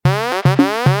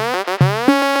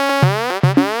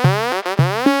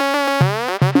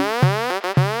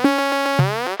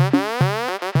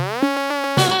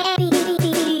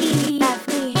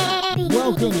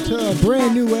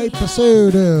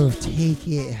episode of Take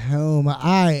It Home.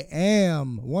 I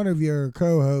am one of your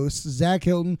co-hosts, Zach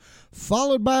Hilton,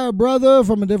 followed by a brother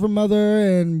from a different mother,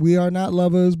 and we are not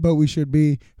lovers, but we should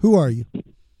be. Who are you?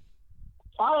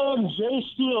 I am Jay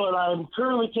Steele, and I'm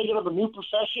currently taking up a new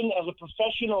profession as a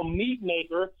professional meat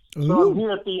maker. So I'm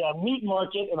here at the meat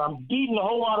market, and I'm beating a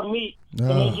whole lot of meat, and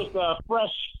then just fresh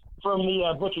from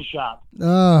the butcher shop.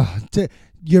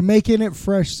 You're making it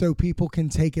fresh so people can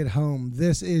take it home.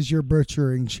 This is your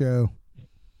butchering show.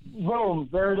 Boom,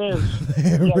 there it is.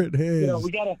 It is. You know,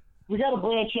 we gotta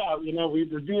branch out. You know, we're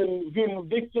doing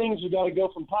big things. We got to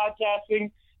go from podcasting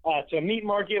to a meat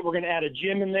market. We're going to add a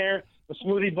gym in there, a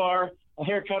smoothie bar, a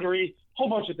hair cuttery, whole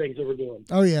bunch of things that we're doing.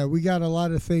 Oh, yeah, we got a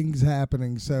lot of things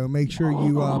happening, so make sure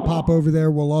you pop over there.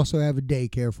 We'll also have a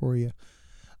daycare for you.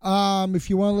 If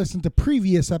you want to listen to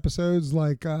previous episodes,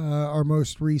 like our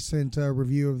most recent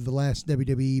review of the last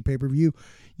WWE pay-per-view,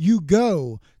 you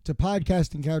go to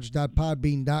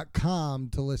podcastingcouch.podbean.com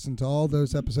to listen to all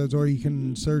those episodes, or you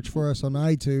can search for us on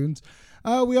iTunes.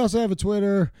 We also have a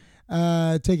Twitter,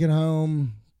 Take It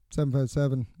Home,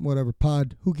 757, whatever,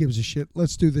 pod. Who gives a shit?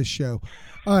 Let's do this show.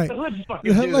 All right.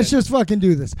 Let's just fucking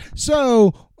do this.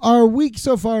 So, our week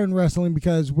so far in wrestling,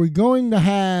 because we're going to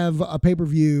have a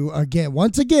pay-per-view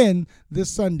once again, this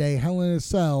Sunday, Hell in a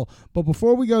Cell. But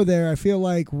before we go there, I feel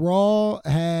like Raw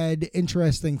had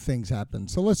interesting things happen.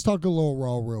 So, let's talk a little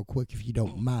Raw real quick, if you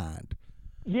don't mind.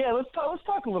 Yeah, let's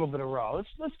talk a little bit of Raw.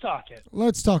 Let's talk it.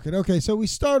 Let's talk it. Okay, so we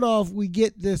start off. We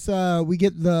get this. We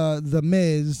get the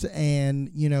Miz,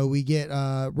 and we get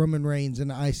Roman Reigns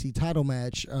in an IC title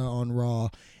match on Raw.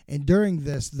 And during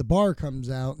this, the Bar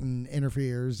comes out and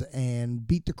interferes and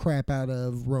beat the crap out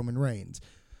of Roman Reigns.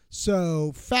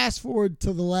 So fast forward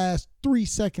to the last 3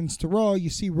 seconds to Raw,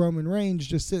 you see Roman Reigns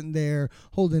just sitting there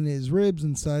holding his ribs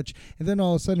and such. And then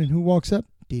all of a sudden, who walks up?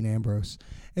 Dean Ambrose.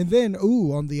 And then,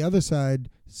 on the other side,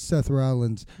 Seth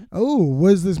Rollins.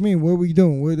 What does this mean? What are we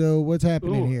doing? What's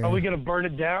happening here? Are we going to burn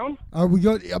it down? Are we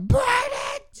going to burn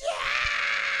it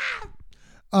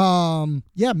down?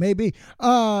 Yeah, maybe.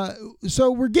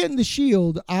 So we're getting the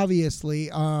Shield, obviously.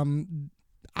 Do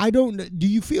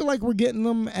you feel like we're getting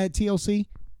them at TLC?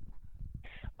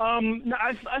 No,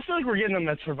 I feel like we're getting them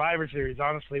at Survivor Series,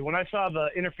 honestly. When I saw the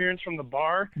interference from the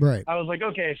Bar, right, I was like,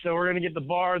 okay, so we're going to get the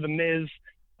Bar, the Miz,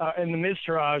 and the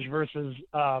Miztourage versus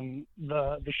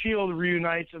the Shield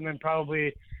reunites, and then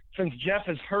probably, since Jeff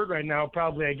is hurt right now,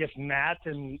 probably I guess Matt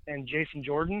and Jason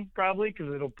Jordan probably,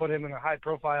 because it'll put him in a high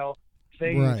profile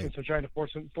thing, right, since they're trying to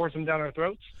force him down our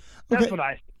throats. That's what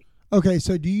I think. Okay,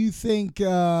 so do you think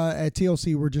at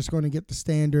TLC we're just going to get the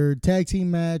standard tag team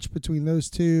match between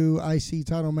those two, IC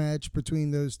title match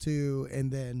between those two,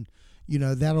 and then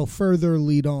that'll further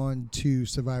lead on to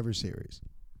Survivor Series?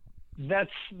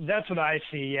 That's what I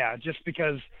see, yeah. Just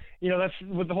because that's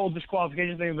with the whole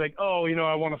disqualification thing. Like,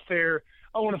 I want a fair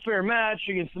match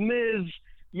against the Miz,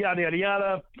 yada yada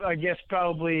yada. I guess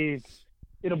it'll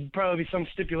probably be some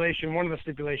stipulation, one of the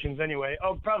stipulations anyway.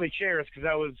 Oh, probably chairs, because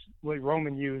that was what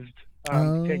Roman used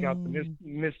to take out the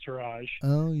Miztourage.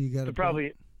 Oh, you got to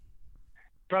probably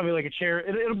like a chair.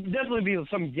 It'll definitely be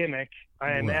some gimmick,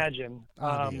 I imagine.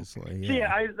 Obviously, yeah. So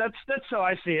yeah, that's how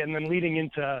I see it. And then leading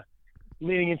into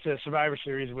Survivor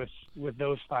Series with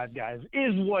those five guys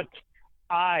is what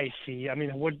I see. I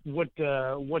mean, what's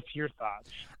your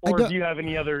thoughts? Or do you have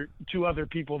any two other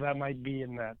people that might be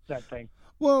in that thing?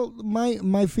 Well,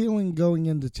 my feeling going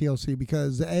into TLC,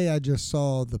 because I just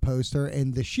saw the poster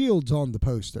and the Shield's on the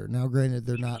poster. Now, granted,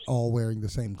 they're not all wearing the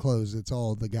same clothes. It's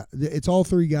all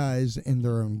three guys in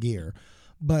their own gear.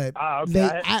 But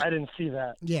okay. I didn't see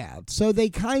that. Yeah, so they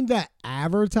kind of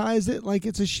advertise it like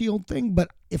it's a Shield thing. But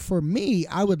for me,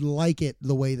 I would like it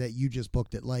the way that you just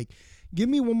booked it. Like, give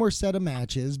me one more set of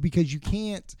matches, because you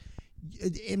can't,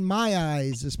 in my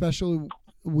eyes, especially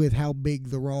with how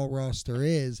big the Raw roster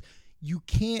is, you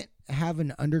can't have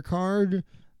an undercard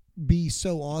be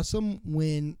so awesome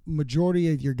when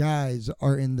majority of your guys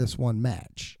are in this one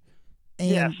match.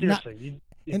 And yeah, seriously.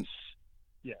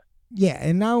 Yeah,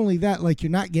 and not only that, like, you're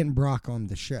not getting Brock on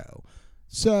the show.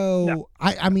 So, no.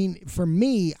 I mean, for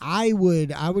me, I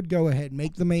would go ahead and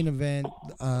make the main event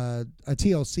a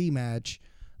TLC match,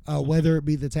 whether it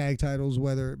be the tag titles,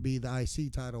 whether it be the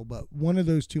IC title, but one of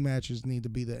those two matches need to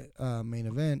be the main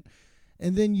event.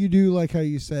 And then you do, like how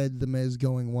you said, the Miz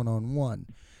going one-on-one.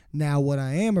 Now, what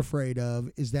I am afraid of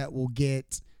is that we'll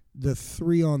get the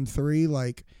 3-on-3.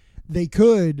 Like, they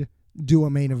could do a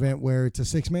main event where it's a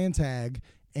 6-man tag,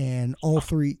 and all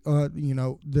three,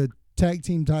 the tag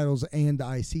team titles and the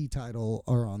IC title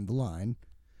are on the line.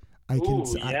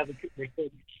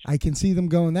 I can see them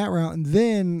going that route, and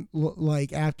then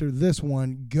like after this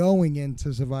one, going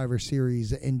into Survivor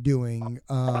Series and doing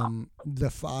the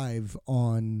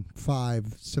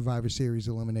 5-on-5 Survivor Series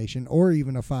elimination, or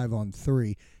even a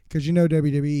 5-on-3, because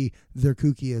WWE, they're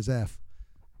kooky as F.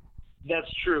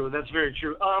 That's true. That's very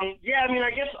true. Yeah, I mean,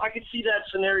 I guess I could see that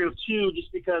scenario too,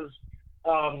 just because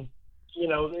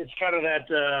it's kind of that.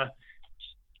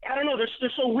 I don't know. They're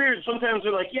so weird. Sometimes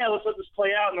they're like, yeah, let's let this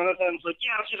play out, and other times like,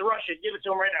 yeah, let's just rush it, give it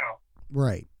to him right now.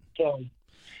 Right. So,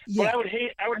 yeah. But I would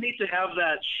hate to have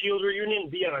that Shield reunion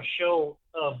be on a show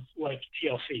of like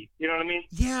TLC. You know what I mean?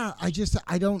 Yeah. I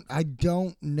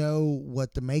don't know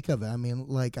what to make of it. I mean,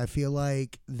 like, I feel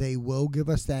like they will give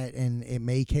us that, and it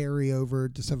may carry over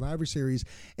to Survivor Series,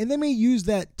 and they may use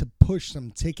that to push some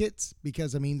tickets,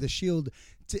 because I mean, the Shield,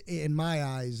 in my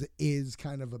eyes, is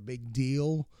kind of a big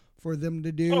deal for them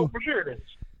to do. Oh, for sure it is.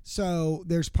 So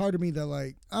there's part of me that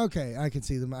like, okay, I can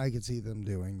see them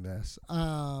doing this.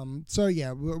 So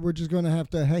yeah, we're just going to have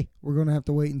to, we're going to have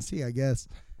to wait and see, I guess.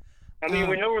 I mean,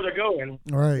 we know where they're going.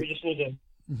 Right. We just need to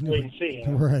wait and see.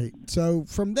 Right. So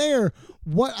from there,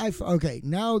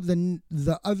 now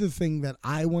the other thing that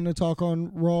I want to talk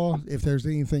on Raw, if there's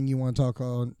anything you want to talk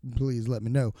on, please let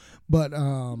me know. But,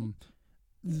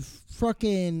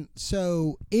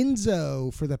 so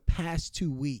Enzo for the past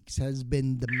 2 weeks has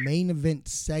been the main event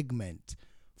segment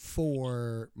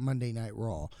for Monday Night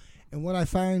Raw. And what I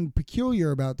find peculiar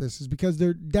about this is because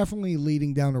they're definitely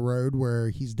leading down a road where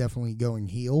he's definitely going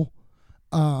heel.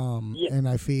 And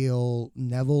I feel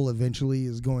Neville eventually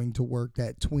is going to work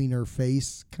that tweener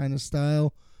face kind of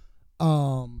style.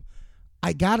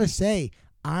 I gotta say,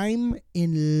 I'm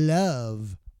in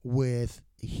love with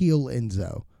heel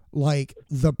Enzo. Like,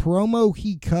 the promo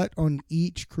he cut on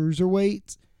each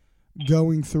cruiserweight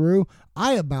going through,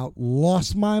 I about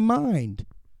lost my mind.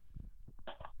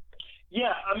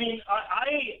 Yeah, I mean,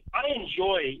 I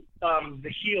enjoy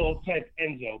the heel type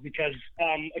Enzo because,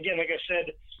 again, like I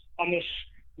said on this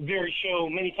very show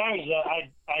many times,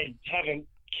 I haven't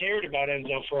cared about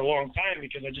Enzo for a long time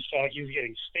because I just felt like he was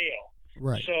getting stale.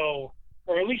 Right. So,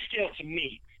 or at least stale to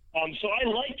me. So I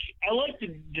like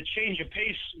the change of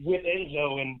pace with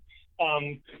Enzo, and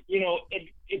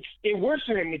it works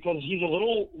for him because he's a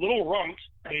little rumped,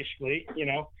 basically.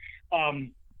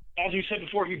 As you said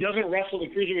before, he doesn't wrestle the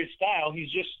cruiserweight style.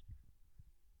 He's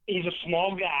a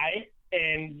small guy,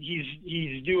 and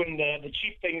he's doing the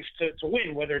cheap things to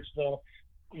win, whether it's the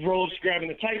ropes, grabbing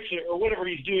the tights, or whatever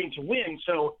he's doing to win.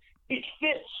 So it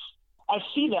fits. I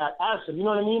see that as him, you know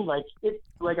what I mean? Like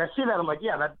I see that, I'm like,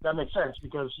 yeah, that makes sense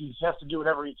because he has to do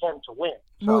whatever he can to win.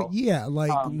 So, well, yeah,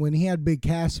 when he had Big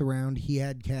Cass around, he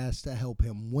had Cass to help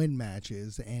him win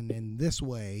matches, and in this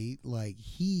way, like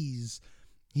he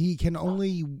can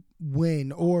only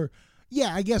win, or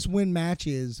I guess win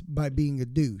matches by being a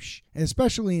douche,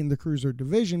 especially in the cruiser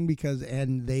division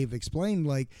and they've explained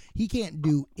like he can't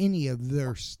do any of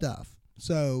their stuff.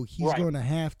 So he's going to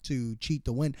have to cheat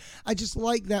to win. I just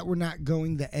like that we're not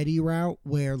going the Eddie route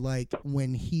where, like,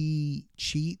 when he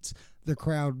cheats, the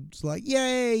crowd's like,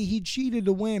 yay, he cheated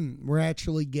to win. We're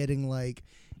actually getting like,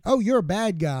 oh, you're a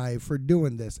bad guy for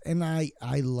doing this. And I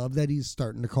love that he's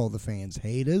starting to call the fans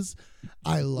haters.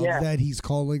 I love that he's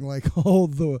calling, like, all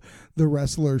the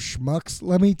wrestlers schmucks.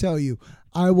 Let me tell you,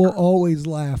 I will always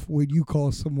laugh when you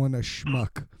call someone a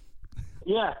schmuck.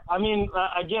 Yeah, I mean,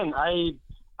 again, I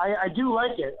do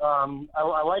like it.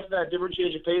 I like that different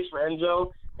change of pace for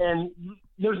Enzo, and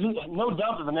there's no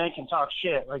doubt that the man can talk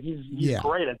shit. Like he's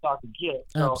great at talking shit.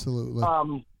 So, absolutely. I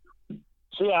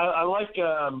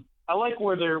like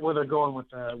where they're going with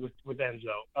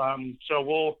Enzo.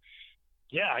 So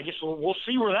I guess we'll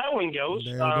see where that one goes.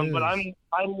 But I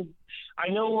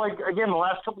know, like, again, the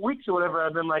last couple weeks or whatever,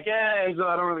 I've been like, Enzo,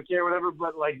 I don't really care, whatever.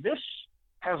 But like this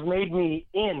has made me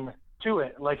to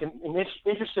it, like, and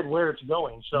interested where it's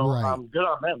going. So good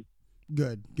on them.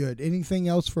 Good. Anything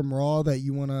else from Raw that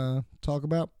you want to talk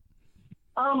about?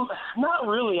 Not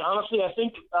really, honestly. I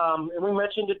think, and we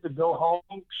mentioned it, the Go Home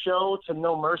show to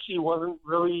No Mercy wasn't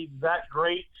really that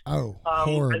great. Oh,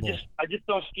 horrible. I just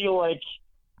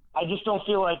don't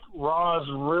feel like Raw's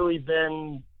really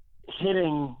been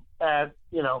hitting at,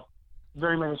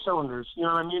 very many cylinders. You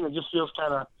know what I mean? It just feels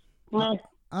kind of meh.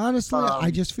 Honestly,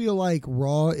 I just feel like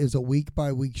Raw is a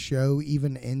week-by-week show,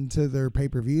 even into their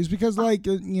pay-per-views, because, like,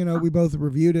 we both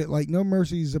reviewed it. Like, No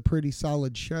Mercy is a pretty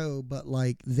solid show, but,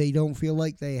 like, they don't feel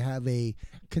like they have a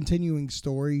continuing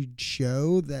story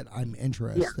show that I'm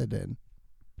interested in.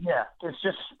 Yeah, it's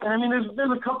just, and I mean,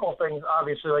 there's a couple of things,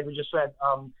 obviously, like we just said.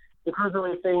 the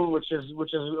cruiserweight thing, which is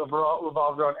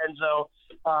revolved around Enzo.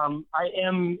 I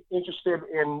am interested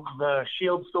in the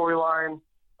Shield storyline,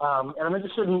 and I'm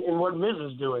interested in what Miz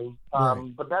is doing.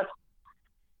 Right. But that's,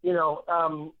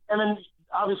 and then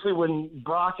obviously when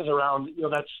Brock is around,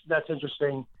 that's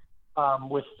interesting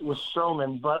with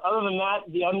Strowman. But other than that,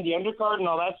 the undercard and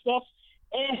all that stuff,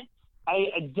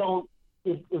 I don't.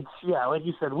 It's like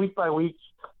you said, week by week.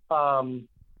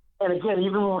 And again,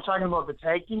 even when we're talking about the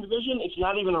tag team division, it's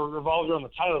not even revolved around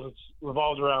the titles; it's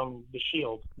revolved around the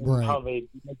Shield. Right. How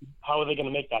are they going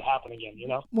to make that happen again?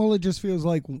 Well, it just feels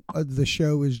like the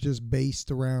show is just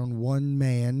based around one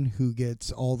man who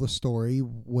gets all the story,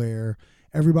 where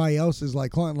everybody else is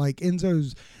like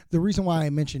Enzo's. The reason why I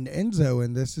mentioned Enzo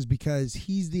in this is because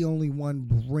he's the only one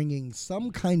bringing some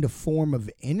kind of form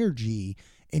of energy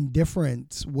and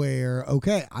difference. Where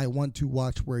I want to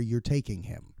watch where you're taking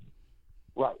him.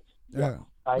 Right. Yeah,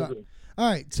 I agree. All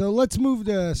right, so let's move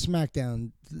to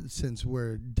SmackDown since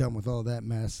we're done with all that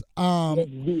mess.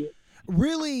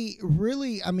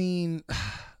 Really, I mean,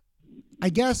 I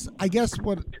guess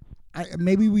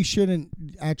maybe we shouldn't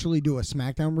actually do a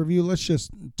SmackDown review. Let's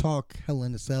just talk Hell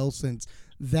in a Cell since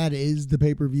that is the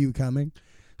pay-per-view coming.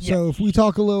 So if we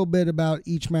talk a little bit about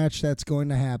each match that's going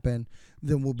to happen,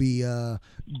 then we'll be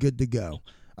good to go.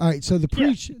 All right, so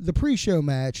the pre-show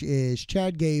match is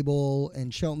Chad Gable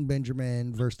and Shelton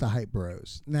Benjamin versus the Hype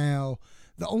Bros. Now,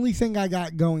 the only thing I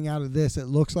got going out of this, it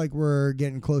looks like we're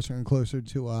getting closer and closer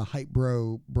to a Hype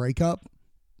Bro breakup.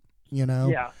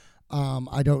 Yeah.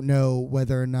 I don't know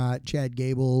whether or not Chad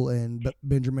Gable and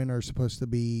Benjamin are supposed to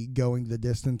be going the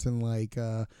distance in like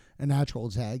a natural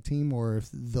tag team, or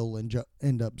if they'll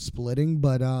end up splitting.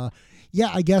 But I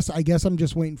guess I'm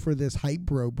just waiting for this Hype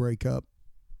Bro breakup.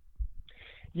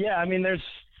 Yeah, I mean, there's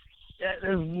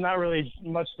not really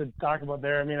much to talk about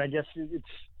there. I mean, I guess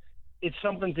it's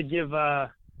something to give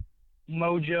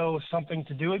Mojo something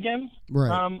to do again. Right.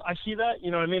 I see that.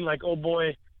 You know what I mean? Like, old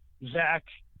boy Zach,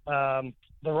 the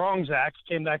wrong Zach,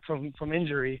 came back from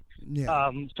injury.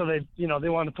 Yeah. So they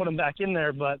wanted to put him back in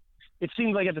there, but it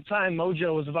seemed like at the time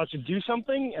Mojo was about to do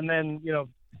something, and then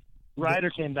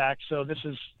Ryder came back. So this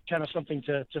is kind of something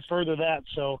to further that.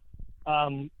 So.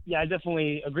 I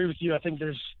definitely agree with you. I think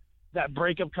there's that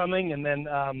breakup coming, and then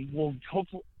we'll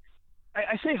hopefully.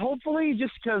 I say hopefully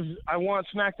just because I want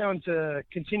SmackDown to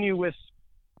continue with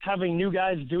having new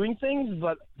guys doing things,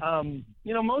 but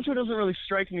Mojo doesn't really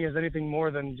strike me as anything more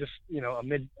than just a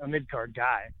mid card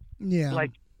guy. Yeah,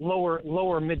 like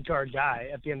lower mid card guy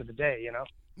at the end of the day.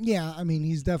 Yeah, I mean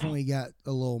he's definitely got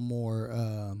a little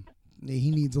more. He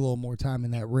needs a little more time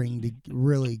in that ring to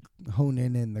really hone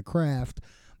in the craft.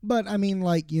 But, I mean,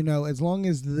 as long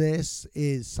as this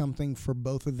is something for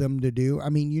both of them to do, I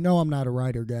mean, I'm not a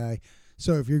writer guy.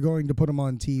 So if you're going to put them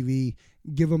on TV,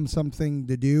 give them something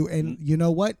to do. And you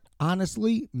know what?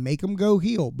 Honestly, make them go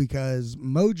heel because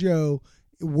Mojo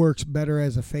works better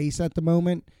as a face at the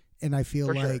moment. And I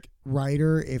feel like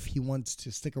Ryder, if he wants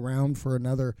to stick around for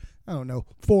another,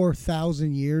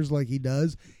 4,000 years like he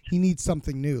does, he needs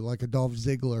something new, like a Dolph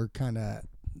Ziggler kind of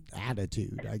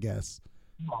attitude, I guess.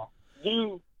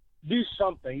 Do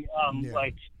something.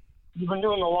 Like you've been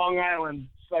doing the Long Island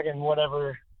fucking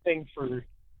whatever thing for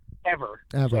ever.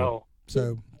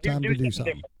 So time to do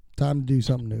something. Time to do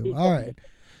something new. All right.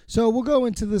 So we'll go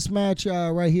into this match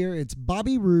right here. It's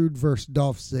Bobby Roode versus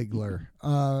Dolph Ziggler.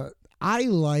 I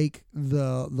like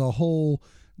the whole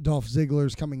Dolph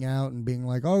Ziggler's coming out and being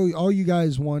like, oh, all you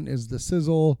guys want is the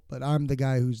sizzle, but I'm the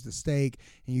guy who's the steak,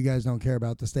 and you guys don't care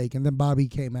about the steak. And then Bobby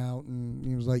came out and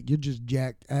he was like, you're just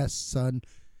jacked ass, son.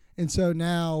 And so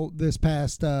now this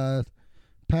past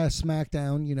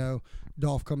SmackDown,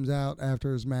 Dolph comes out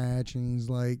after his match and he's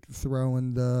like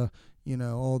throwing the,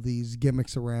 all these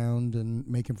gimmicks around and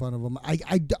making fun of him.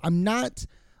 I'm not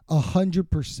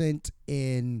 100%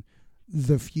 in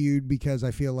the feud because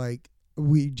I feel like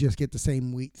we just get the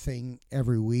same thing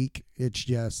every week. It's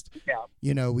just,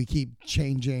 we keep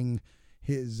changing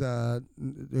his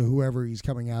whoever he's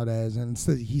coming out as, and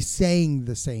so he's saying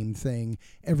the same thing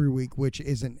every week, which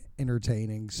isn't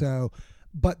entertaining. So,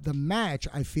 but the match,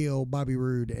 I feel Bobby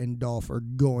Roode and Dolph are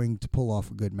going to pull off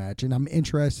a good match, and I'm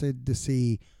interested to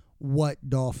see what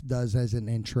Dolph does as an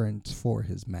entrance for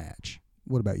his match.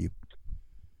 What about you?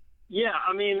 Yeah,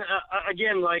 I mean,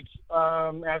 again, like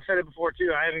I've said it before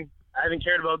too. I haven't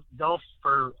cared about Dolph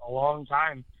for a long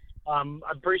time. I'm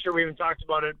pretty sure we even talked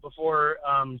about it before.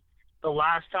 The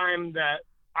last time that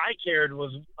I cared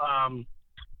was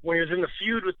when he was in the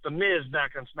feud with The Miz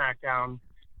back on SmackDown,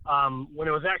 when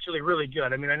it was actually really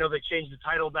good. I mean, I know they changed the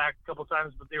title back a couple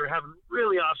times, but they were having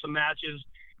really awesome matches,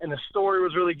 and the story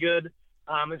was really good.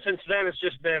 And since then, it's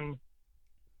just been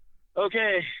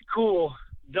Okay, cool,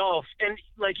 Dolph. And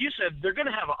like you said, they're going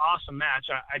to have an awesome match.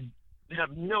 I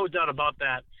have no doubt about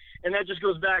that. And that just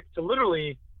goes back to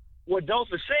literally what Dolph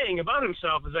is saying about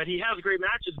himself is that he has great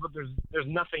matches, but there's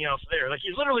nothing else there. Like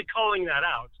he's literally calling that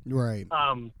out. Right.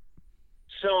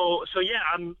 So yeah,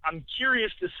 I'm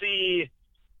curious to see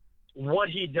what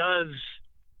he does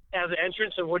as an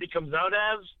entrance and what he comes out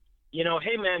as. You know,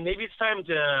 hey man, maybe it's time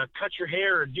to cut your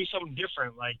hair or do something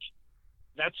different. Like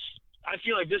I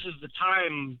feel like this is the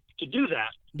time to do that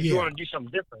if you want to do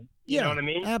something different. You know what I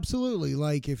mean? Absolutely.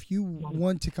 Like if you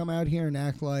want to come out here and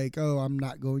act like, oh, I'm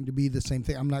not going to be the same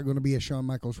thing, I'm not going to be a Shawn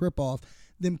Michaels ripoff,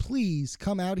 then please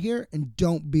come out here and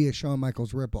don't be a Shawn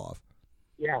Michaels ripoff.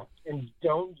 Yeah, and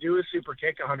don't do a super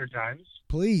kick 100 times.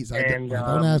 Please, I don't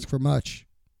ask for much.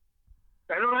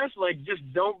 I don't ask, like, just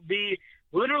don't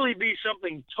literally be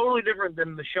something totally different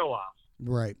than the show off.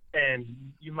 Right.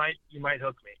 And you might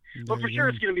hook me. But for sure,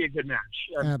 it's going to be a good match.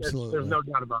 Absolutely. There's no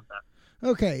doubt about that.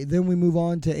 Okay, then we move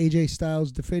on to AJ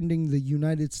Styles defending the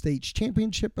United States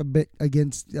Championship a bit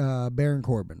against Baron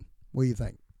Corbin. What do you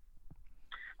think?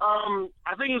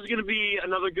 I think it's going to be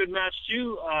another good match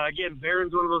too. Again,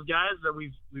 Baron's one of those guys that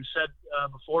we've said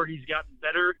before. He's gotten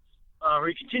better.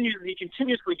 He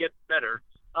continuously gets better.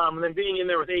 And then being in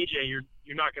there with AJ,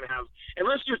 you're not going to have,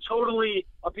 unless you're totally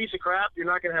a piece of crap, you're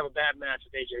not going to have a bad match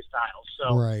with AJ Styles.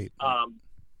 So right.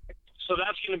 So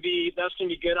that's going to be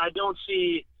good. I don't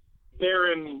see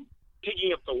Baron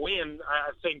picking up the win.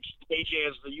 I think AJ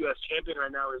as the U.S. champion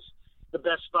right now is the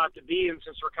best spot to be in,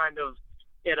 since we're kind of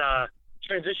at a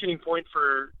transitioning point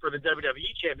for the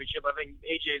WWE Championship. I think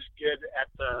AJ's good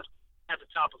at the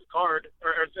top of the card,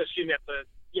 or excuse me, at the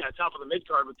top of the mid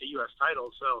card with the U.S.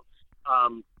 title. So,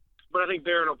 but I think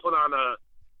Baron will put on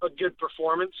a good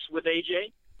performance with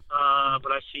AJ.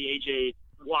 But I see AJ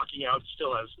walking out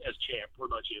still as champ. What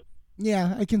about you?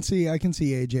 Yeah, I can see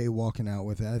AJ walking out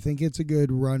with it. I think it's a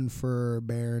good run for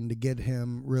Baron to get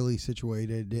him really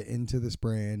situated into this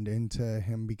brand, into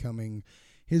him becoming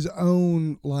his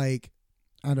own, like,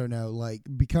 I don't know, like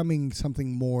becoming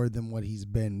something more than what he's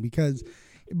been. Because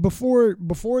before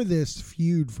this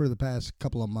feud for the past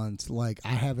couple of months, like,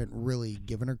 I haven't really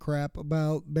given a crap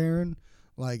about Baron.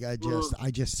 Like, I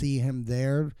just see him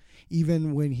there.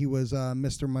 Even when he was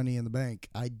Mr. Money in the Bank,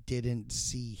 I didn't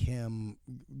see him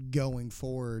going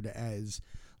forward as,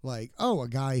 like, oh, a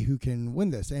guy who can win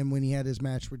this. And when he had his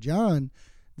match with John,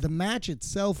 the match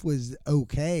itself was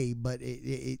okay, but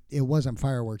it wasn't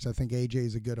fireworks. I think AJ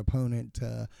is a good opponent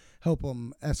to help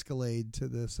him escalate to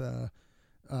this a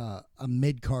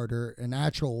mid-carder, an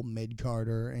actual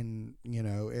mid-carder. And, you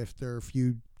know, if their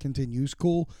feud continues,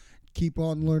 cool. Keep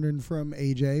on learning from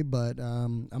AJ, but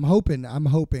I'm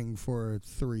hoping for a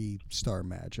 3-star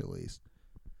match at least.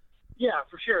 Yeah,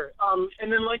 for sure.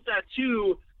 And then like that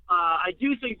too, I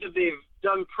do think that they've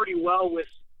done pretty well with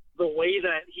the way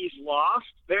that he's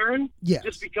lost Baron. Yes.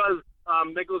 Just because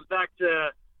that goes back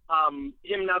to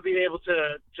him not being able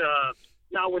to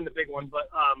not win the big one, but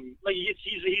like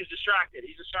he's distracted.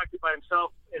 He's distracted by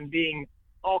himself and being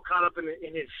all caught up in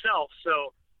himself.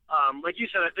 So like you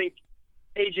said, I think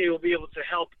AJ will be able to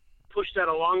help push that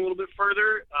along a little bit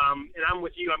further. And I'm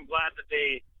with you. I'm glad that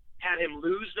they had him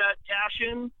lose that cash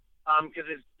in, because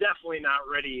it's definitely not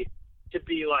ready to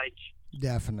be like.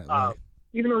 Definitely.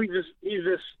 Even though he's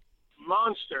this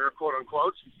monster, quote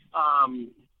unquote.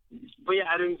 But yeah,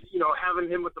 I didn't,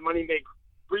 having him with the Money Bank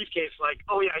briefcase, like,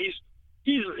 oh yeah,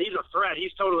 he's a threat.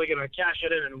 He's totally gonna cash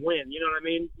it in and win. You know what I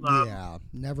mean? Yeah.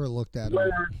 Never looked at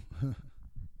him.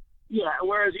 Yeah,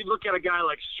 whereas you look at a guy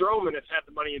like Strowman that's had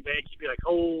the Money in Bank, you'd be like,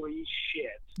 holy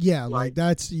shit. Yeah, like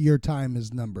that's your time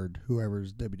is numbered,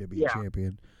 whoever's WWE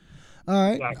champion. All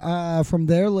right, exactly. From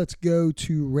there, let's go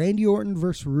to Randy Orton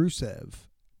versus Rusev.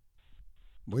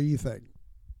 What do you think?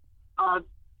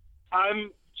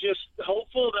 I'm just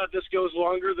hopeful that this goes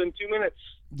longer than 2 minutes.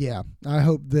 Yeah, I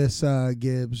hope this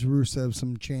gives Rusev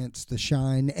some chance to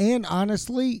shine. And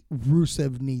honestly,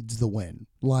 Rusev needs the win.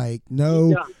 Like,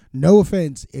 no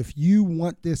offense. If you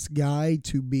want this guy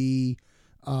to be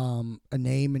a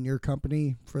name in your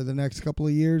company for the next couple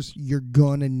of years, you're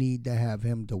going to need to have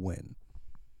him to win.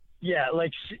 Yeah,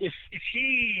 like if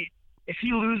he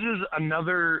loses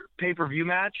another pay-per-view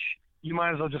match, you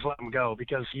might as well just let him go,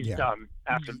 because he's done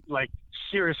after, like,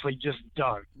 seriously just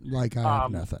done. Like, I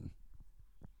have nothing.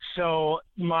 So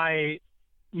my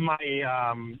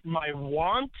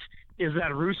want is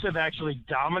that Rusev actually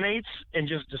dominates and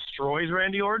just destroys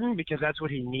Randy Orton, because that's what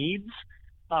he needs.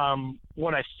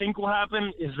 What I think will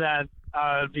happen is that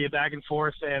it'll be a back and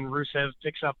forth, and Rusev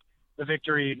picks up the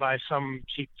victory by some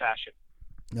cheap fashion.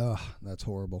 Oh, that's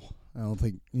horrible. I don't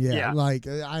think. Yeah. Like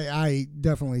I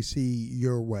definitely see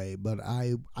your way, but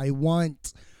I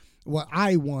want what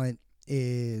I want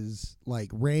is like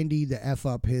Randy to F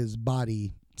up his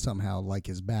body somehow, like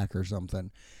his back or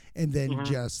something, and then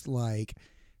just like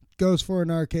goes for an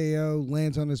RKO,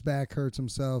 lands on his back, hurts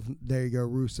himself. There you go.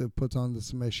 Rusev puts on the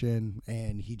submission,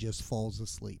 and he just falls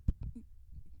asleep.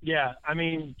 Yeah, I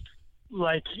mean,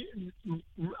 like,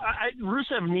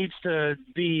 Rusev needs to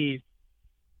be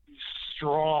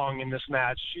strong in this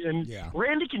match, and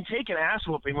Randy can take an ass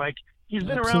whooping. Like, he's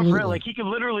been around for like he could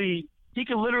literally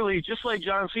just like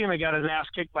John Cena got his ass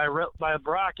kicked by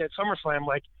Brock at SummerSlam.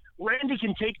 Like, Randy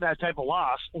can take that type of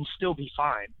loss and still be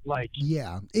fine. Like,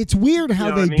 yeah, it's weird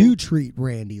how they do treat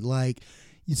Randy. Like,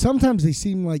 sometimes they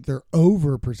seem like they're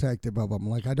overprotective of him.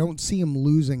 Like, I don't see him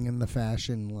losing in the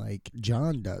fashion like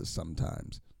John does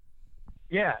sometimes.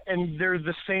 Yeah, and they're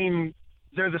the same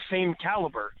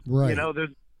caliber. Right. You know, they're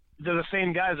the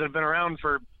same guys that have been around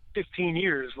for 15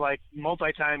 years, like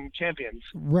multi-time champions.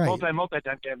 Right.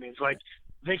 Multi-time champions. Like,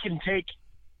 they can take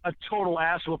a total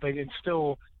ass whooping and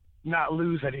still not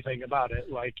lose anything about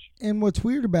it. Like, and what's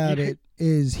weird about it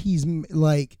is he's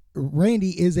like,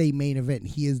 Randy is a main event.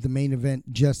 He is the main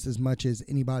event just as much as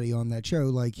anybody on that show.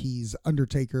 Like, he's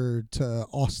Undertaker to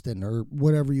Austin or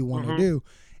whatever you want to do.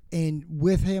 And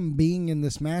with him being in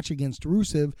this match against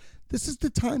Rusev, this is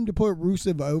the time to put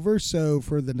Rusev over. So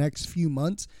for the next few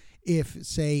months, if,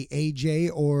 say, AJ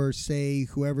or, say,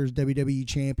 whoever's WWE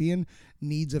champion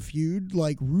needs a feud,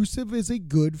 like, Rusev is a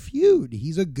good feud.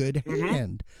 He's a good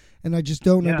hand. And I just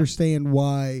don't understand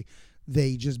why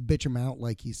they just bitch him out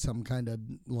like he's some kind of,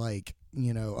 like,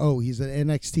 you know, oh, he's an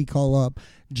NXT call-up.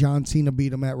 John Cena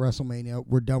beat him at WrestleMania.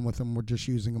 We're done with him. We're just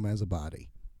using him as a body.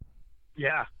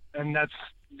 Yeah, and that's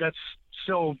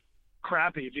so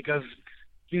crappy because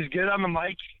he's good on the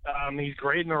mic. He's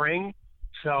great in the ring.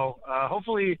 So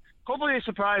hopefully they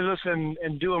surprise us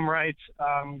and do him right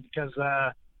because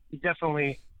he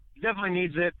definitely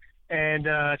needs it. And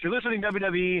if you're listening to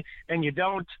WWE and you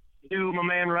don't do my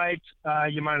man right,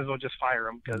 you might as well just fire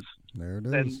him because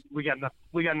then we got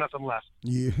nothing left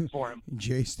for him.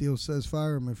 Jay Steele says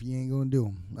fire him if you ain't going to do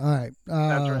him. All right.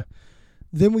 That's right.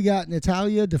 Then we got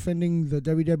Natalya defending the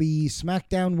WWE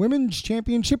SmackDown Women's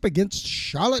Championship against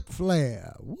Charlotte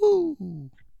Flair. Woo!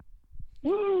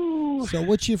 Woo! So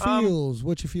what's your feels?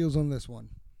 What's your feels on this one?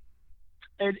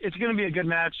 It's going to be a good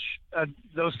match.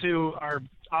 Those two are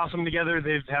awesome together.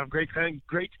 They have great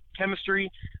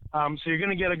chemistry. So you're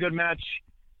going to get a good match.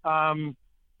 Yeah,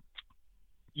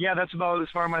 that's about as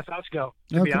far as my thoughts go,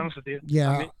 to be honest with you.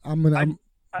 Yeah,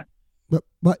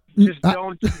 just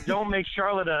don't make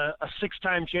Charlotte a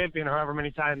 6-time champion or however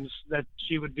many times that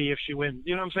she would be if she wins.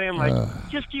 You know what I'm saying? Like,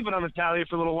 just keep it on Natalya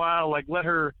for a little while. Like, let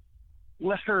her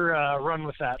run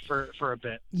with that for a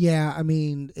bit. Yeah, I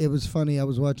mean, it was funny. I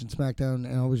was watching SmackDown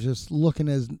and I was just looking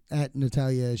at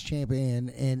Natalya as champion,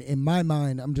 and in my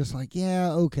mind, I'm just like,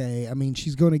 yeah, okay. I mean,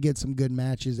 she's going to get some good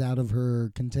matches out of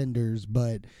her contenders,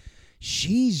 but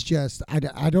she's just,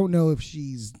 I don't know if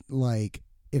she's like,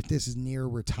 if this is near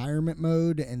retirement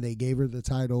mode and they gave her the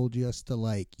title just to,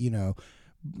 like, you know,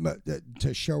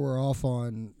 to show her off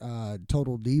on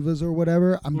Total Divas or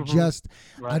whatever.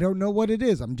 I don't know what it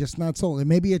is. I'm just not sold. And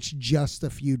maybe it's just a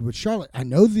feud with Charlotte. I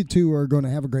know the two are going to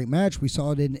have a great match. We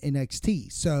saw it in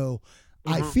NXT. So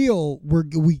I feel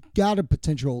we got a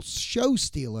potential show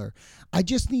stealer. I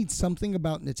just need something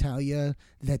about Natalya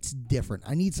that's different.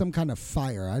 I need some kind of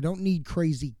fire. I don't need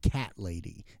crazy cat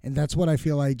lady. And that's what I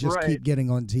feel I just keep getting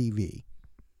on TV.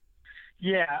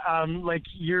 Yeah, like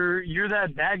you're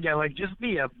that bad guy. Like, just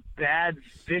be a bad,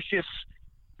 vicious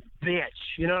bitch.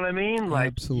 You know what I mean? Like,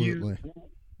 absolutely.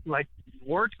 Like,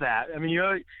 work that. I mean, you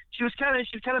know, she's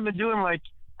kind of been doing, like,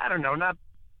 I don't know, not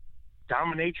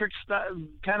dominatrix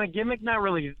kind of gimmick. Not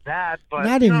really that, but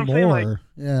not you know anymore.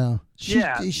 What I'm saying?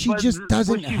 Like, she just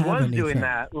doesn't have anything. When she was doing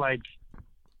that, like,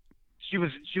 she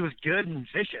was good and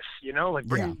vicious, you know, like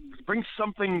bring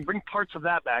parts of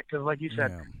that back. Cause like you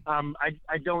said, I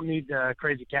don't need a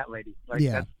crazy cat lady. Like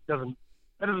that doesn't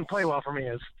play well for me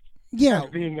as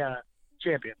being a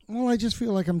champion. Well, I just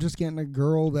feel like I'm just getting a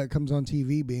girl that comes on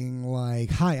TV being like,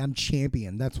 hi, I'm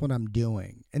champion. That's what I'm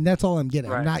doing. And that's all I'm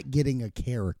getting. Right. I'm not getting a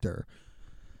character.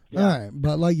 Yeah. All right.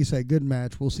 But like you said, good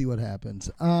match. We'll see what happens.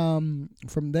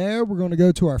 From there, we're going to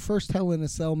go to our first Hell in a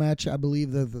Cell match, I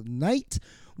believe, of the night,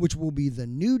 which will be the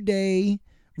New Day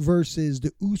versus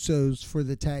the Usos for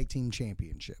the Tag Team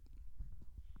Championship.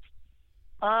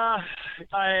 I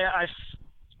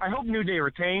hope New Day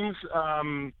retains.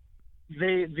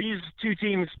 These two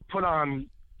teams put on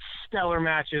stellar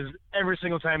matches every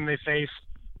single time they face.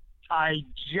 I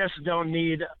just don't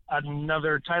need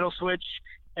another title switch.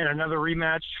 and another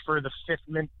rematch for the fifth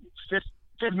month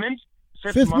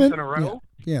in a row.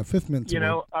 Yeah, fifth month. You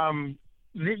know,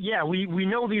 we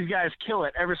know these guys kill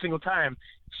it every single time.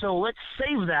 So let's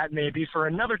save that maybe for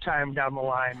another time down the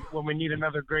line when we need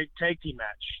another great tag team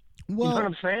match. Well, you know what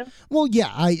I'm saying? Well,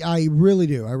 yeah, I really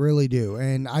do. I really do.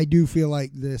 And I do feel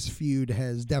like this feud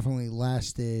has definitely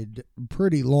lasted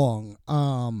pretty long.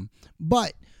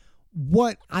 But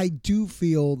what I do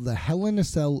feel the Hell in a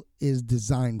Cell is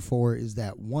designed for is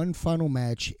that one final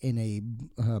match in a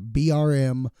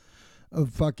BRM of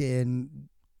fucking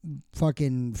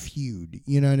feud.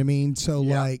 You know what I mean? So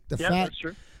like the fact, that's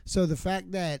true. So the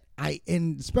fact that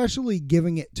and especially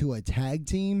giving it to a tag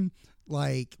team,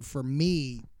 like for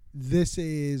me, this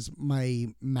is my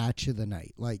match of the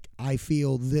night. Like I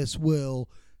feel this will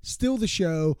steal the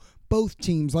show. Both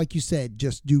teams, like you said,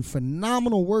 just do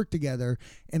phenomenal work together,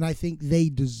 and I think they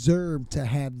deserve to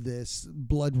have this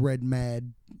blood red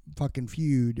mad fucking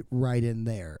feud right in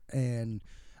there. And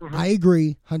I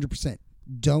agree 100%.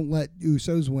 Don't let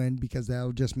Usos win because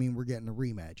that'll just mean we're getting a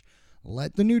rematch.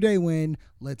 Let the New Day win.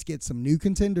 Let's get some new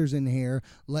contenders in here.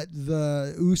 Let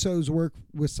the Usos work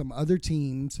with some other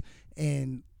teams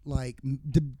and like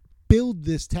to build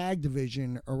this tag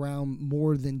division around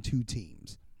more than two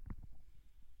teams.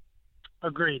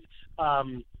 Agreed.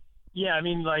 Yeah, I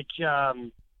mean, like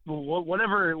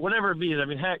whatever it be. I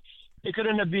mean, heck, it could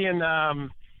end up being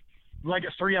like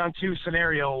a 3-on-2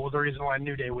 scenario with the reason why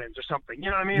New Day wins or something. You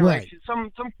know what I mean? Right.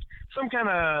 Like some kind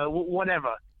of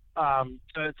whatever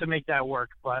to make that work.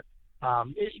 But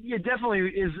it definitely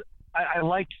is. I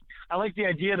like the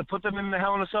idea to put them in the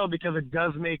Hell in a Cell because it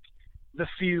does make the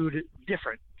feud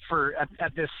different for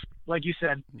at this, like you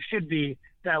said, should be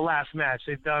that last match.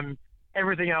 They've done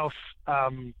everything else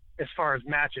as far as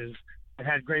matches and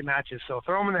had great matches. So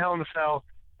throw them in the Hell in a Cell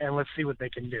and let's see what they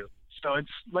can do. So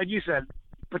it's, like you said,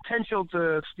 potential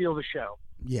to steal the show.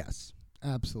 Yes,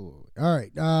 absolutely. All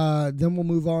right. Then we'll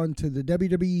move on to the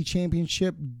WWE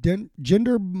Championship.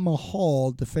 Jinder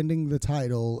Mahal defending the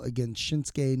title against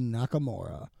Shinsuke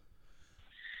Nakamura.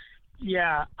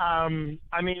 Yeah.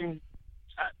 I mean,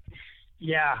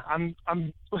 yeah, I'm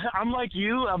like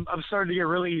you. I'm starting to get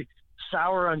really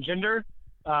sour on Jinder.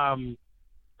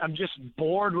 I'm just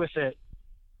bored with it.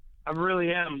 I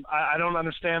really am. I don't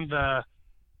understand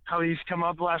how he's come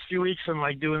up the last few weeks and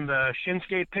like doing the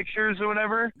Shinsuke pictures or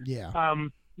whatever. Yeah.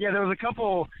 Yeah, there was a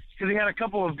couple because he had a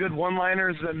couple of good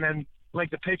one-liners and then like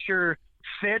the picture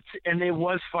fit and it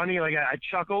was funny. Like I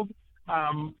chuckled.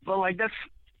 But like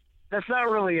that's not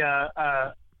really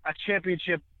a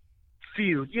championship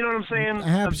feud. You know what I'm saying?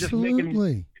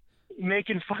 Absolutely. Of just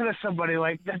making fun of somebody.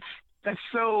 Like that's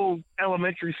so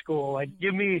elementary school. Like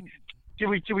can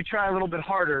we try a little bit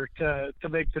harder to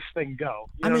make this thing go?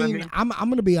 You know what I mean? I'm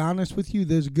going to be honest with you.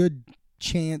 There's a good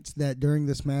chance that during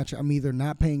this match, I'm either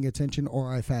not paying attention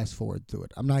or I fast forward through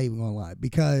it. I'm not even going to lie.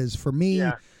 Because for me,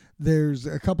 there's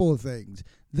a couple of things.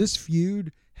 This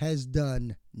feud has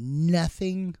done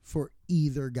nothing for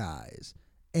either guys.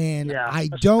 And I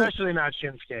don't, especially not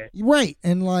Shinsuke. Right.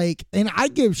 And I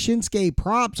give Shinsuke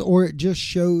props, or it just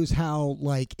shows how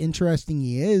like interesting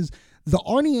he is. The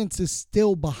audience is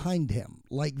still behind him.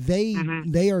 Like they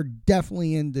are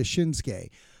definitely into Shinsuke.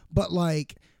 But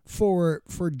like for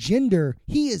Jinder,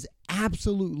 he is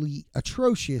absolutely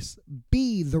atrocious.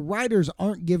 The writers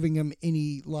aren't giving him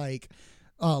any like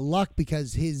luck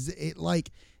because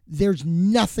there's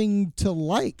nothing to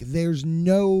like. There's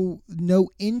no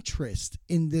interest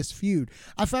in this feud.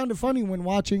 I found it funny when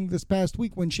watching this past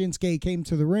week when Shinsuke came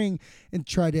to the ring and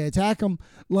tried to attack him.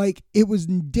 Like, it was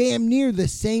damn near the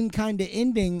same kind of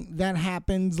ending that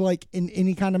happens like in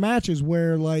any kind of matches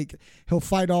where like he'll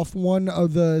fight off one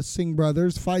of the Singh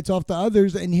brothers, fights off the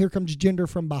others, and here comes Jinder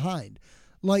from behind.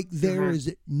 Like, there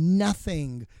is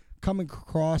nothing coming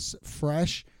across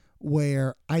fresh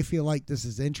where I feel like this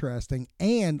is interesting.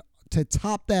 And to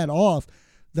top that off,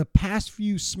 the past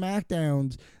few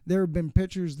SmackDowns, there have been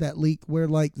pictures that leak where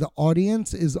like the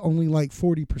audience is only like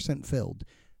 40% filled.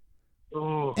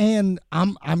 Oh. And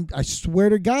I swear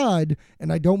to God,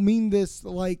 and I don't mean this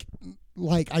like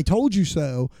I told you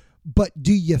so, but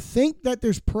do you think that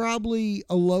there's probably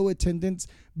a low attendance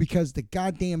because the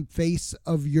goddamn face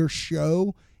of your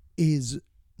show is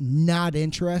not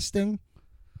interesting?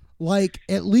 Like,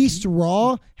 at least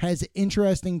Raw has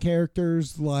interesting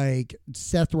characters like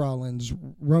Seth Rollins,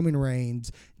 Roman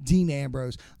Reigns, Dean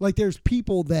Ambrose. Like, there's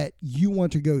people that you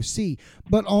want to go see.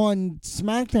 But on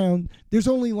SmackDown, there's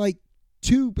only like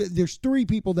there's three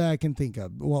people that I can think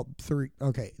of. Well, three.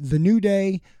 Okay. The New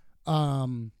Day,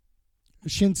 Shinsuke,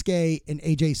 and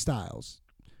AJ Styles.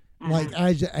 like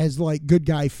as like good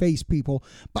guy face people.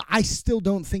 But I still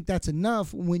don't think that's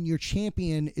enough when your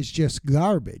champion is just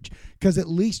garbage. Because at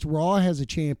least Raw has a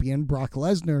champion, Brock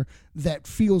Lesnar, that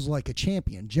feels like a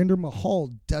champion. Jinder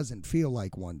Mahal doesn't feel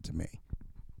like one to me.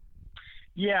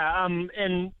 Yeah,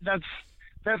 and that's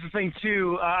the thing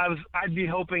too. I was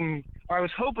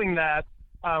hoping that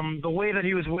the way that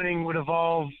he was winning would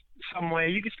evolve some way.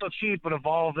 You could still cheat, but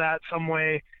evolve that some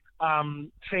way.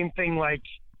 Same thing like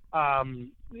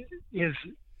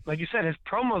like you said, his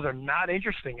promos are not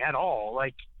interesting at all.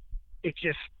 Like it's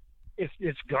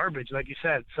garbage, like you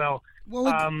said. So well,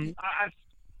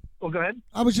 go ahead.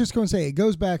 I was just going to say, it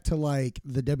goes back to like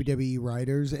the WWE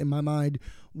writers in my mind,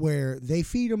 where they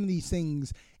feed him these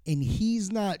things and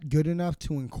he's not good enough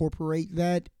to incorporate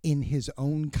that in his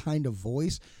own kind of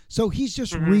voice. So he's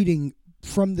just reading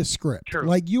from the script. True.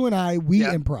 Like you and I, we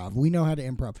improv. We know how to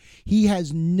improv. He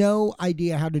has no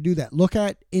idea how to do that. Look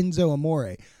at Enzo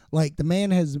Amore. Like, the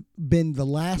man has been the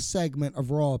last segment of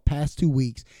Raw past 2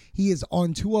 weeks. He is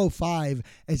on 205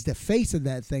 as the face of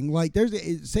that thing. Like,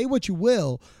 say what you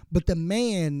will, but the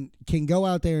man can go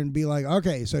out there and be like,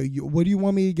 okay, so what do you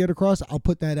want me to get across? I'll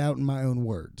put that out in my own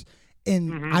words.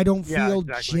 And I don't feel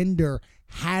Jinder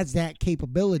has that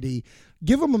capability.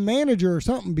 Give him a manager or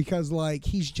something, because, like,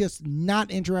 he's just not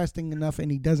interesting enough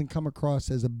and he doesn't come across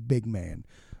as a big man.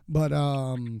 But,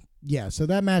 yeah, so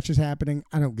that match is happening.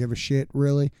 I don't give a shit,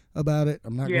 really, about it.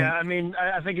 I'm not. Yeah, I mean,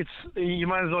 I think you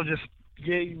might as well just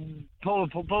pull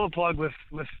the plug with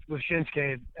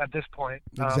Shinsuke at this point.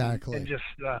 Exactly. And just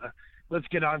let's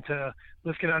get on to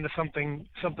something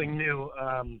new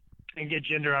and get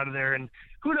Jinder out of there. And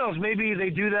who knows? Maybe they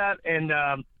do that and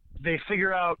they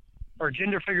figure out, or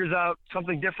Jinder figures out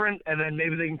something different, and then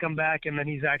maybe they can come back and then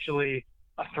he's actually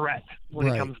a threat when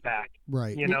he comes back,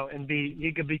 right? You know, and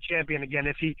he could be champion again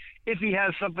if he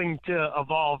has something to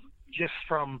evolve just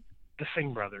from the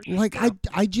Singh brothers. Like, you know?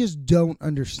 I just don't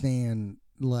understand,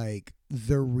 like,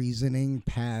 their reasoning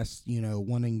past, you know,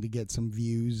 wanting to get some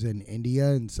views in India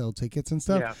and sell tickets and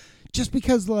stuff. Yeah. Just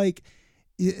because, like,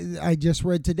 I just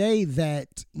read today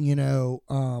that, you know,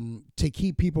 to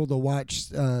keep people to watch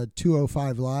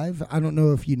 205 Live, I don't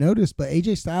know if you noticed, but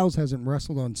AJ Styles hasn't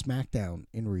wrestled on SmackDown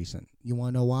in recent. You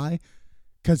want to know why?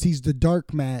 Because he's the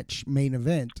dark match main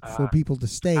event for people to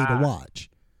stay to watch.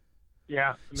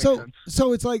 Yeah. So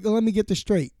it's like, let me get this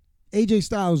straight. AJ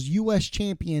Styles, U.S.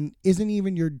 champion, isn't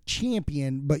even your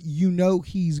champion, but you know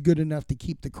he's good enough to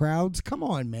keep the crowds. Come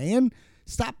on, man.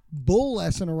 Stop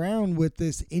bull-essing around with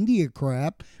this India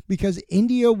crap, because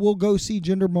India will go see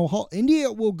Jinder Mahal.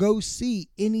 India will go see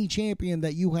any champion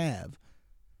that you have.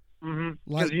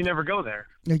 Because you never go there.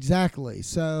 Exactly.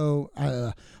 So,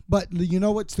 but you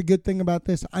know what's the good thing about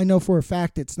this? I know for a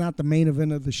fact it's not the main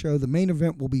event of the show. The main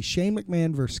event will be Shane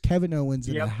McMahon versus Kevin Owens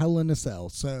in a Hell in a Cell.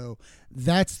 So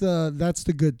that's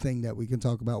the good thing that we can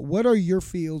talk about. What are your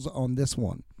feels on this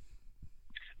one?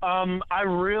 I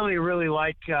really, really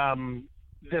like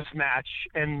this match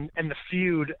and the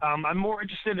feud. I'm more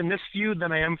interested in this feud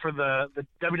than I am for the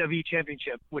WWE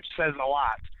Championship, which says a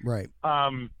lot. Right.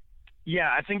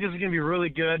 Yeah, I think this is going to be really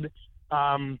good.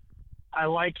 I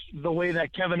like the way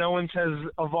that Kevin Owens has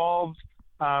evolved.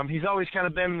 He's always kind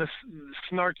of been this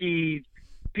snarky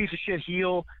piece of shit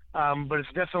heel, but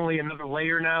it's definitely another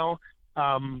layer now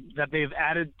that they've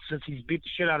added since he's beat the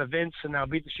shit out of Vince and now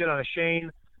beat the shit out of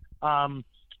Shane.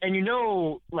 And you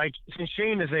know, like, since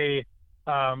Shane is a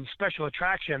special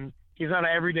attraction, he's not an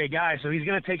everyday guy, so he's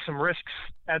going to take some risks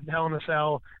at Hell in a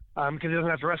Cell because he doesn't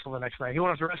have to wrestle the next night. He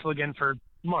won't have to wrestle again for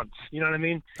months. You know what I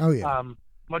mean? Oh, yeah.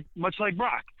 Much like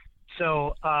Brock.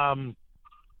 So,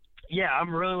 yeah,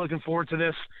 I'm really looking forward to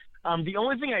this. The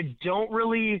only thing I don't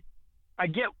really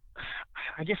get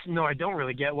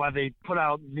why they put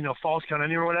out, you know, Falls Count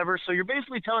Anywhere or whatever. So you're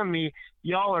basically telling me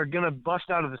y'all are going to bust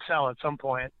out of the cell at some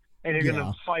point and you're going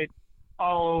to fight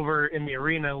all over in the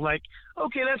arena. Like,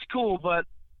 okay, that's cool,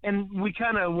 and we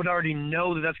kind of would already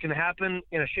know that that's going to happen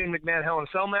in a Shane McMahon Hell in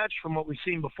a Cell match from what we've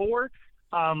seen before.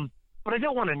 But I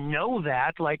don't want to know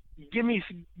that. Like, give me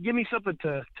something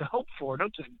to hope for.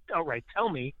 Don't just outright tell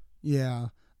me. Yeah.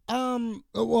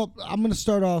 Well, I'm going to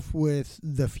start off with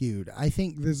the feud. I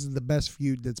think this is the best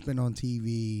feud that's been on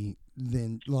TV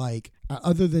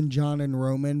other than John and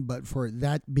Roman, but for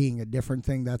that being a different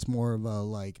thing, that's more of a,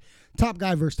 like, top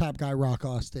guy versus top guy, Rock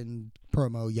Austin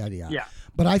promo, yada yada. Yeah.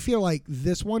 But I feel like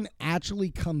this one actually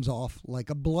comes off like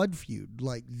a blood feud.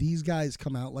 Like, these guys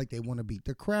come out like they want to beat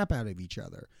the crap out of each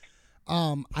other.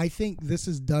 I think this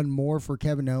is done more for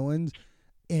Kevin Owens,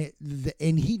 and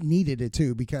he needed it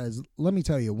too, because let me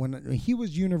tell you, when he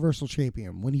was Universal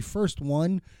Champion, when he first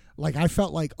won, like, I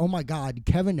felt like, oh my God,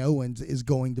 Kevin Owens is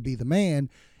going to be the man.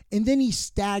 And then he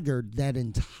staggered that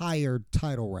entire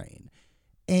title reign.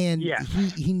 And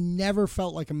he never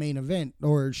felt like a main event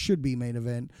or should be main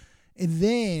event. And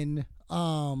then,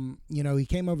 he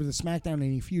came over to SmackDown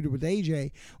and he feuded with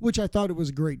AJ, which I thought it was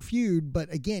a great feud.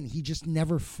 But again, he just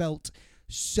never felt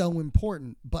so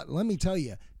important. But let me tell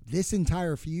you, this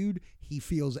entire feud, he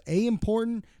feels A,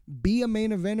 important, B, a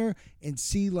main eventer, and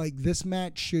C, like this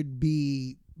match should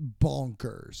be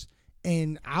bonkers.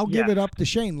 And I'll give it up to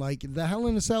Shane. Like the Hell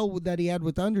in a Cell that he had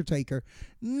with The Undertaker,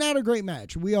 not a great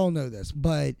match. We all know this.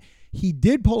 But he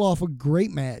did pull off a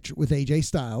great match with AJ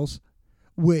Styles,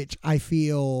 which I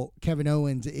feel Kevin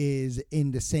Owens is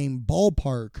in the same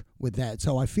ballpark with that.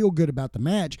 So I feel good about the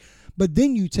match. But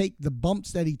then you take the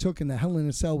bumps that he took in the Hell in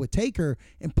a Cell with Taker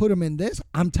and put him in this.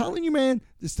 I'm telling you, man,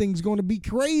 this thing's going to be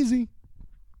crazy.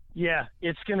 Yeah,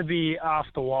 it's going to be off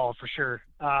the wall for sure.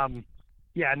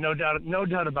 Yeah, no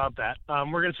doubt about that.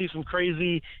 We're going to see some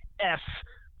crazy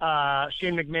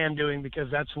Shane McMahon doing,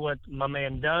 because that's what my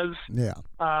man does. Yeah.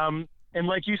 And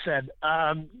like you said,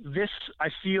 this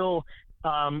I feel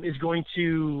is going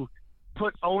to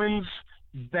put Owens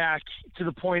back to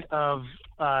the point of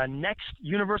next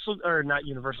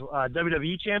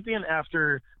WWE champion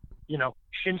after,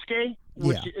 Shinsuke,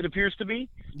 which it appears to be.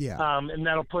 Yeah. And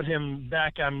that'll put him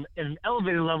back on an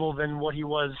elevated level than what he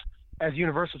was as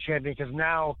Universal Champion, because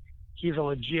now he's a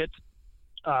legit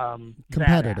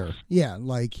competitor. Badass. Yeah,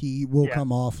 like he will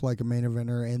come off like a main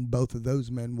eventer, and both of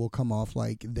those men will come off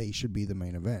like they should be the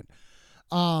main event.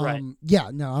 Right.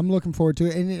 Yeah, no, I'm looking forward to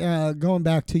it. And going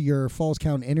back to your Falls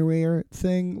Count Anywhere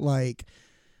thing, like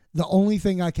the only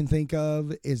thing I can think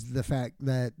of is the fact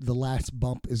that the last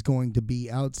bump is going to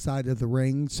be outside of the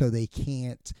ring, so they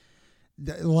can't,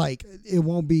 like, it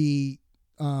won't be,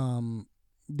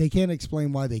 they can't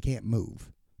explain why they can't move.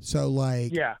 So,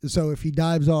 like, so if he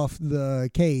dives off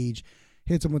the cage,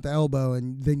 hits him with the elbow,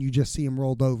 and then you just see him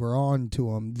rolled over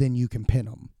onto him, then you can pin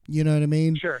him. You know what I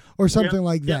mean? Sure. Or something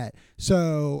like that.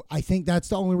 So I think that's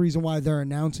the only reason why they're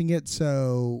announcing it.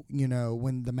 So,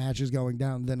 when the match is going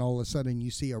down, then all of a sudden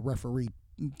you see a referee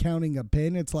counting a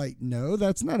pin. It's like, no,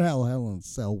 that's not how Hell in a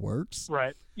Cell works.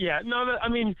 Right. Yeah. No, I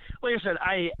mean, like I said,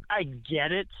 I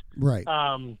get it. Right.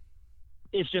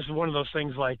 It's just one of those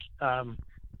things like,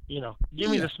 give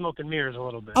me the smoke and mirrors a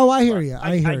little bit. Oh, I hear you.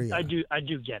 I hear you. I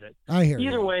do get it. I hear you.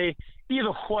 Either way,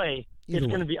 it's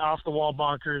going to be off the wall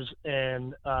bonkers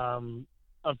and a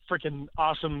freaking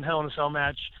awesome Hell in a Cell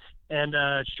match, and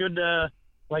should,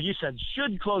 like you said,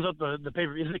 should close up the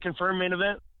pay-per-view. Is it a confirmed main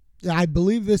event? Yeah, I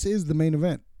believe this is the main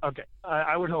event. Okay,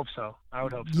 I would hope so.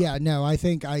 Yeah, no, I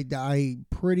think I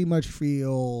pretty much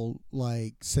feel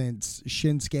like since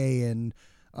Shinsuke and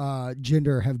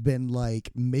Jinder have been like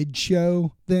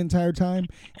mid-show the entire time,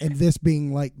 and this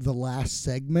being like the last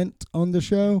segment on the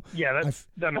show. Yeah,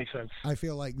 that makes sense. I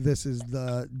feel like this is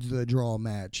the draw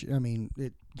match. I mean,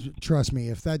 trust me,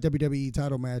 if that WWE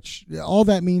title match, all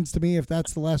that means to me, if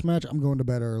that's the last match, I'm going to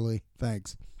bed early.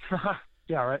 Thanks.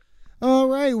 Yeah, right. All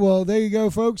right, well, there you go,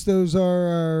 folks. Those are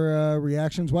our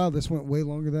reactions. Wow, this went way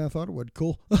longer than I thought it would.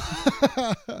 Cool.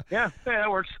 Yeah, that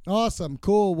works. Awesome.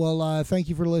 Cool. Well, thank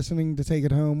you for listening to Take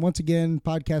It Home. Once again,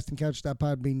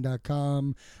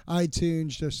 podcastingcouch.podbean.com, iTunes,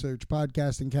 just search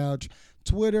Podcasting Couch,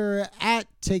 Twitter at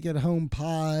Take It Home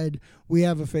Pod. We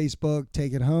have a Facebook,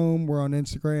 Take It Home. We're on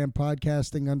Instagram,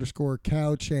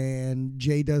 podcasting_couch, and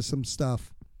Jay does some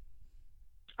stuff.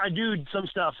 I do some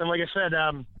stuff, and like I said,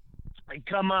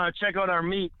 come check out our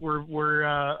meat. We're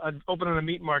opening a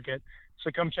meat market, so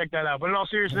come check that out. But in all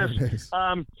seriousness, hey, if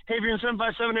you're in the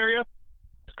 757 area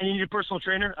and you need a personal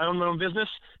trainer, I own my own business,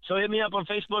 so hit me up on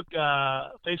Facebook,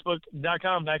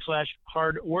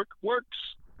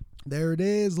 facebook.com/hardworkworks. There it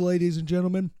is, ladies and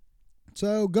gentlemen.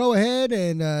 So go ahead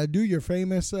and do your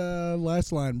famous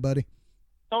last line, buddy.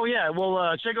 Oh, yeah.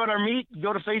 Well, check out our meat.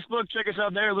 Go to Facebook, check us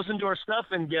out there, listen to our stuff,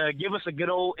 and give us a good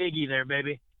old Iggy there,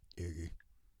 baby. Iggy.